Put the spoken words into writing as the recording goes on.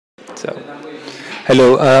So,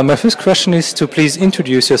 hello. My first question is to please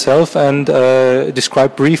introduce yourself and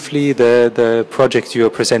describe briefly the project you are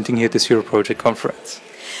presenting here at the Zero Project Conference.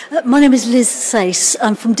 My name is Liz Sayce.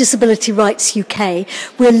 I'm from Disability Rights UK.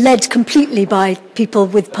 We're led completely by people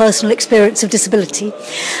with personal experience of disability.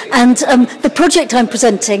 And the project I'm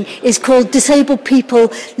presenting is called Disabled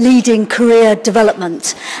People Leading Career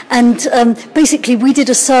Development. And basically we did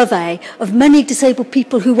a survey of many disabled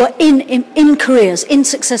people who were in careers, in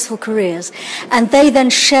successful careers. And they then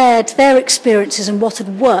shared their experiences and what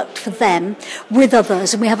had worked for them with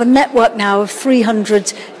others. And we have a network now of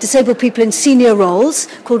 300 disabled people in senior roles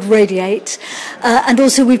called Radiate, and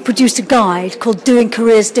also we've produced a guide called Doing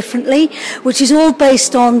Careers Differently, which is all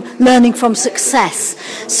based on learning from success.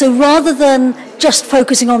 So rather than just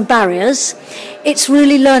focusing on barriers, it's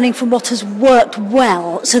really learning from what has worked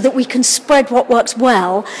well so that we can spread what works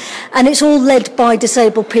well, and it's all led by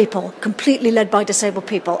disabled people, completely led by disabled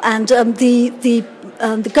people. And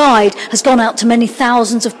the guide has gone out to many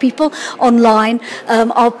thousands of people online.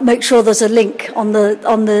 I'll make sure there's a link on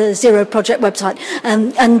the Zero Project website,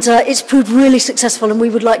 and it's proved really successful, and we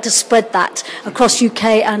would like to spread that across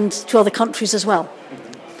UK and to other countries as well.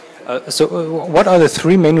 So what are the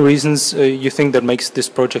three main reasons you think that makes this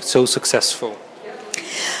project so successful?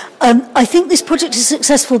 I think this project is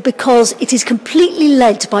successful because it is completely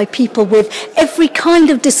led by people with every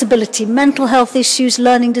kind of disability, mental health issues,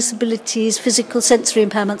 learning disabilities, physical, sensory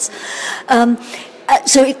impairments.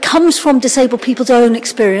 So it comes from disabled people's own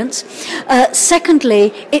experience.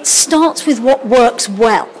 Secondly, it starts with what works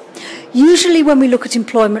well. Usually when we look at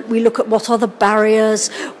employment, we look at what are the barriers,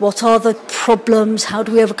 what are the problems, how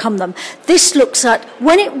do we overcome them. This looks at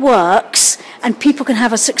when it works and people can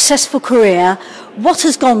have a successful career, what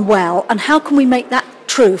has gone well and how can we make that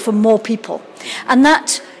true for more people. And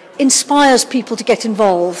that inspires people to get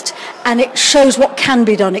involved, and it shows what can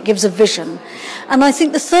be done, it gives a vision. And I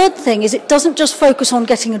think the third thing is it doesn't just focus on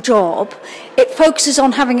getting a job, it focuses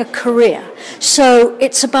on having a career. So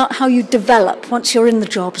it's about how you develop once you're in the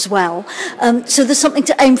job as well. So there's something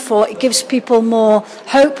to aim for. It gives people more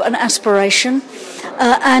hope and aspiration,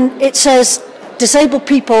 and it says disabled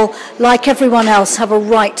people, like everyone else, have a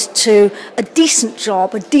right to a decent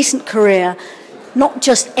job, a decent career, not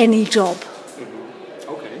just any job.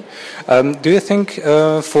 Do you think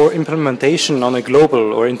for implementation on a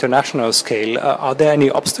global or international scale, are there any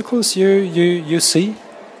obstacles you see?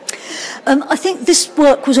 I think this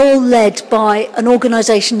work was all led by an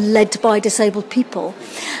organisation led by disabled people.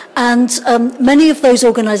 And many of those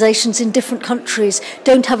organisations in different countries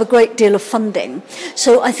don't have a great deal of funding.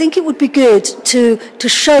 So I think it would be good to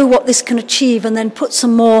show what this can achieve and then put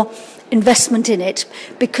some more investment in it,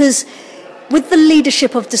 because with the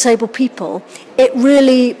leadership of disabled people, it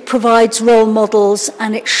really provides role models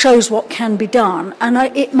and it shows what can be done. And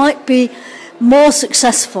it might be more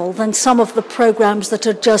successful than some of the programs that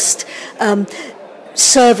are just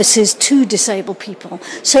services to disabled people.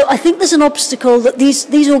 So I think there's an obstacle that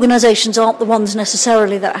these organisations aren't the ones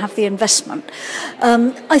necessarily that have the investment.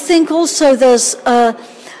 I think also there's an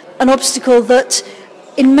obstacle that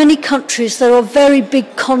in many countries there are very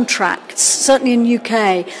big contracts, certainly in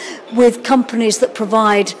UK, with companies that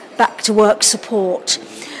provide back-to-work support.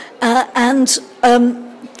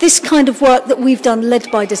 This kind of work that we've done led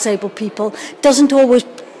by disabled people doesn't always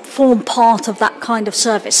form part of that kind of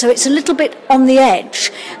service. So it's a little bit on the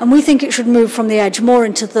edge, and we think it should move from the edge more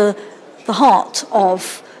into the heart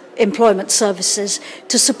of employment services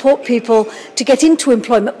to support people to get into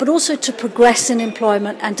employment, but also to progress in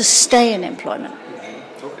employment and to stay in employment.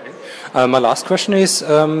 My last question is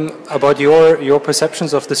about your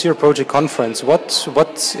perceptions of the Zero Project Conference.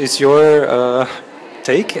 What is your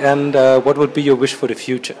take, and what would be your wish for the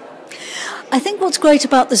future? I think what's great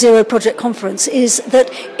about the Zero Project Conference is that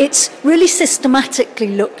it's really systematically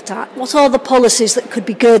looked at. What are the policies that could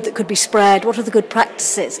be good, that could be spread? What are the good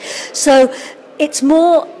practices? So it's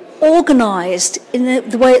more organised in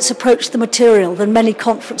the way it's approached the material than many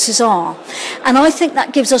conferences are. And I think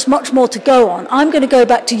that gives us much more to go on. I'm going to go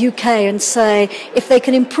back to UK and say, if they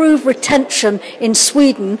can improve retention in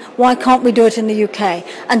Sweden, why can't we do it in the UK?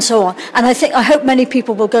 And so on. And I hope many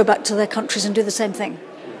people will go back to their countries and do the same thing.